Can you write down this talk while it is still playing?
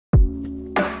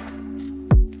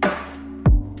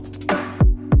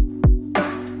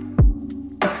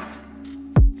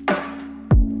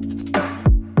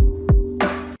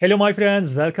Hello my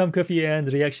friends, welcome Coffee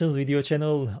and Reactions video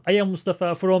channel. I am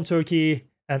Mustafa from Turkey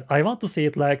and I want to say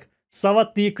it like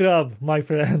Sawadee Krab, my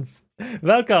friends.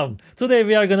 Welcome. Today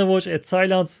we are gonna watch a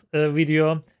Thailand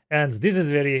video and this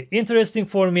is very interesting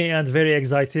for me and very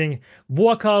exciting.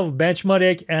 Buakaw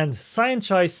Banchamek and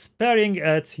Saenchai sparring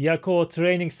at YOKKAO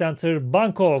training center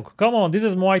Bangkok. Come on, this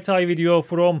is Muay Thai video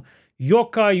from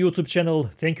YOKKAO YouTube channel.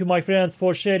 Thank you my friends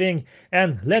for sharing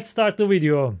and let's start the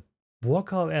video.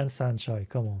 Buakaw and Saenchai,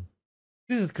 come on.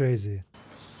 This is crazy.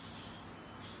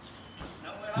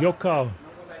 YOKKAO.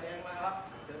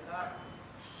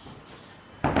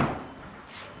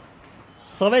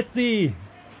 Sawadee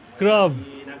Krab,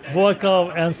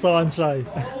 Buakaw and Saenchai.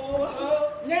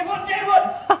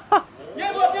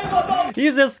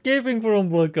 He's escaping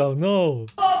from Buakaw. No.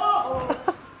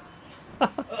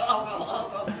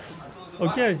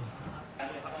 Okay.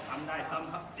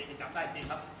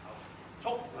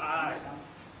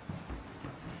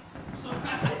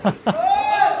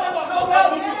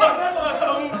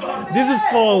 This is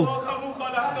fault.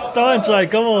 Saenchai,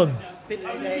 come on.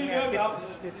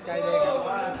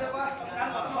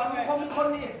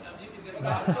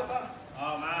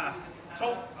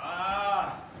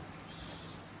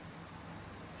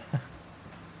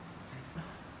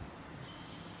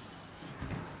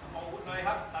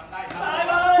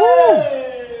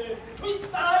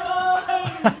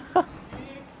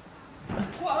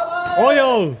 Oh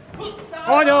no!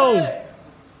 Oh no!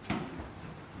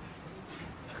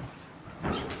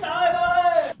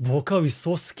 Buakaw is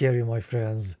so scary, my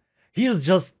friends. He is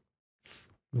just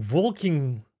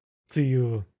walking to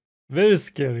you. Very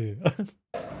scary.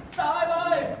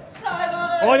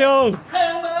 Oh no!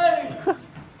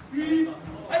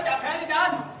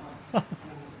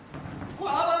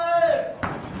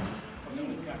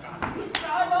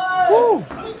 Woo.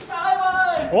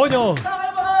 Oh no!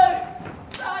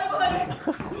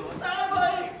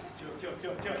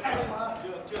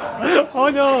 Oh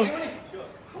no!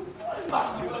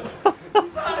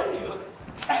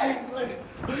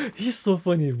 He's so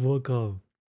funny, Buakaw.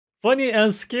 Funny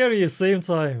and scary at the same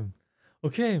time.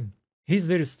 Okay, he's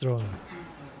very strong.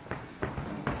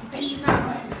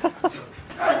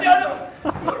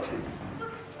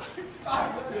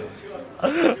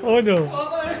 Oh no!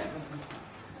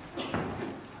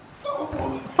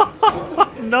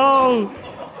 No!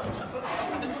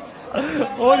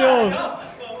 Oh no!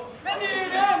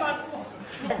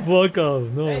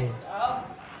 Buakaw, no.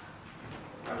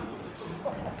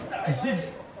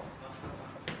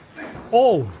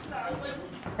 Oh!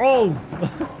 Oh!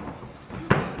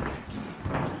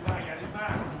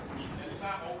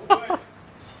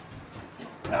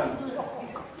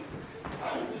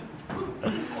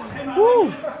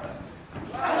 Woo!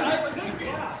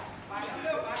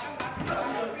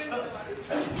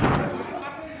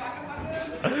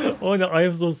 Oh no, I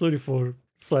am so sorry for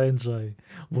Saenchai.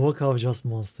 Buakaw just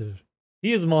monster.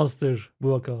 He is monster,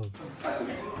 Buakaw.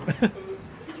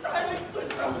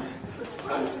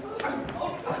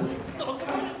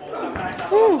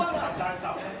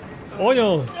 Oh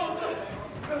no!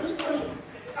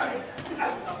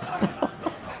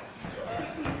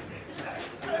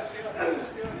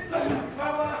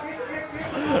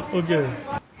 Okay.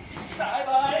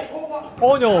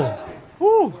 Oh no!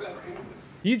 Woo.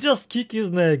 He just kicked his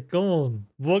neck. Come on,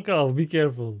 Buakaw, be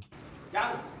careful.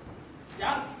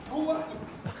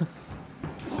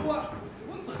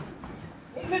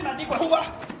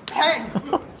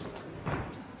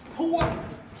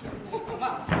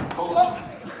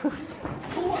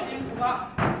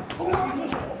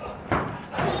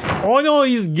 Oh no,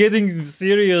 he's getting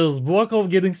serious. Buakaw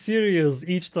getting serious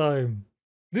each time.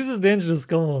 This is dangerous,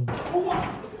 come on.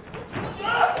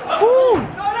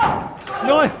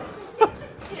 No!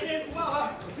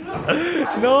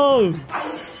 No!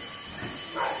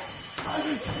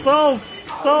 Stop!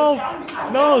 Stop!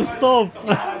 No, stop!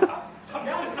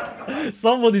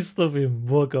 Somebody stop him,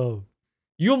 Buakaw.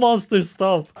 You monster,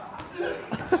 stop!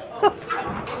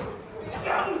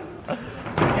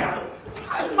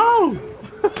 Ow!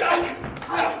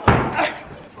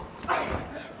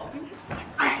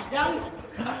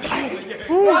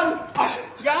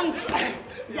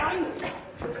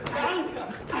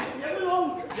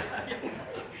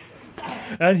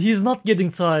 And he's not getting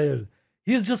tired.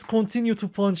 He's just continue to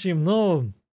punch him.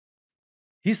 No.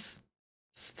 His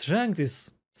strength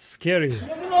is scary.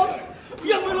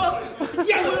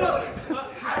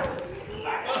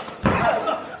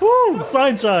 Woo!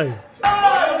 Saenchai!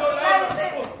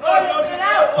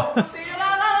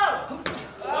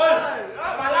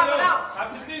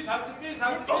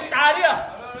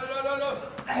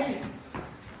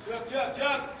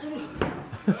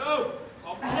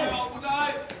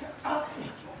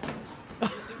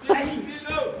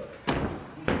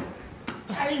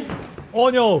 Oh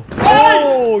no!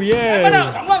 Oh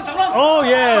yes! Oh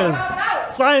yes!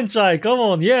 Saenchai, come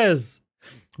on, yes!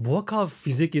 Buakaw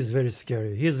physique is very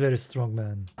scary. He is very strong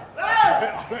man.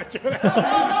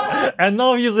 And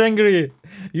now he's angry.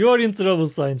 You are in trouble,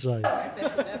 Saenchai.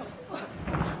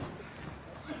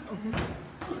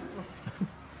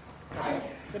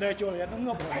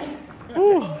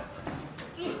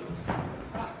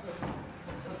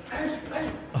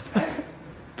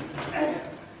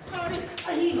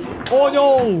 Oh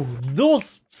no!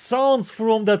 Those sounds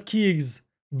from that kicks.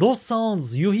 Those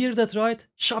sounds. You hear that, right?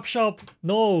 Chop chop.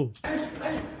 No.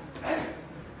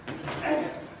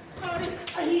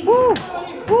 Woo!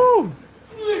 Woo!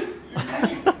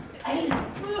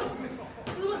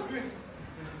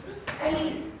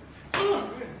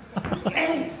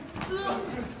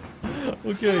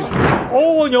 Okay.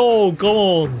 Oh no! Come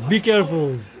on. Be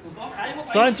careful.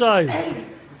 Saenchai.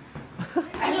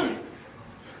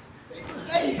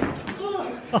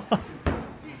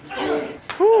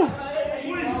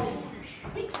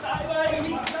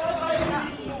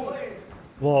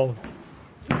 Wow.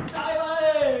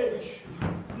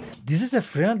 This is a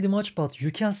friendly match, but you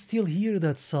can still hear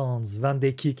that sounds when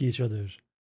they kick each other.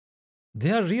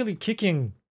 They are really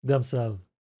kicking themselves.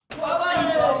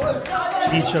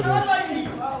 Each other.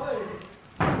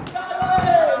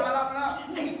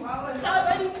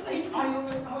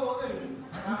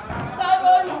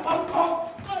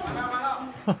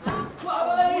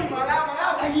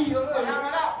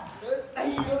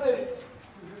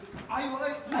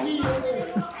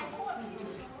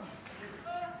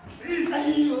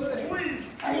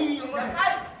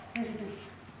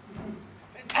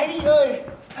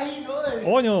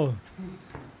 Oh no!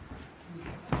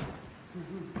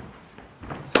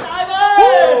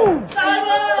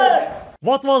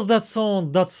 What was that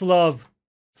sound? That slap?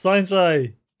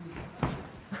 Saenchai.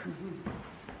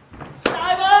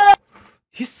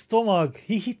 His stomach.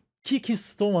 He kick his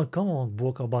stomach. Come on,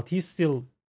 Buakaw, but he's still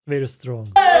very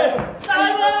strong.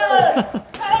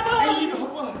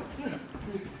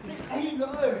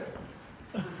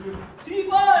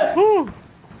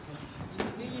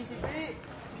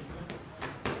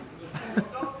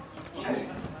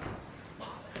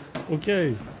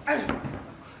 Okay.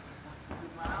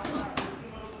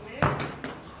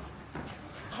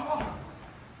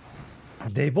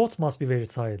 They both must be very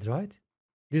tired, right?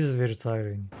 This is very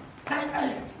tiring.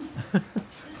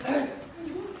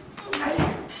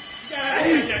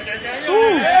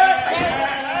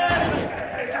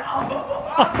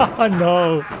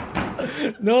 No.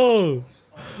 No.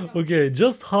 Okay,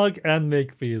 just hug and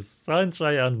make peace.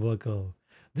 Saenchai and Buakaw.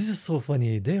 This is so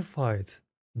funny. Their fight.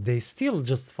 They still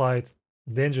just fight.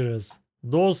 Dangerous.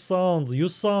 Those sounds,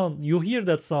 you hear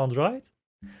that sound, right?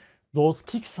 Those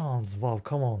kick sounds. Wow,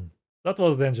 come on. That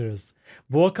was dangerous.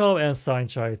 Buakaw and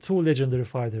Saenchai, two legendary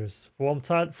fighters from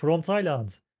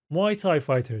Thailand, Muay Thai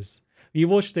fighters. We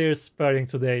watched their sparring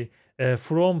today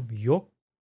from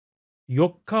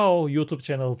YOKKAO YouTube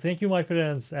channel. Thank you, my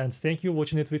friends, and thank you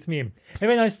watching it with me. Have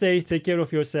a nice day. Take care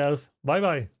of yourself. Bye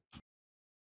bye.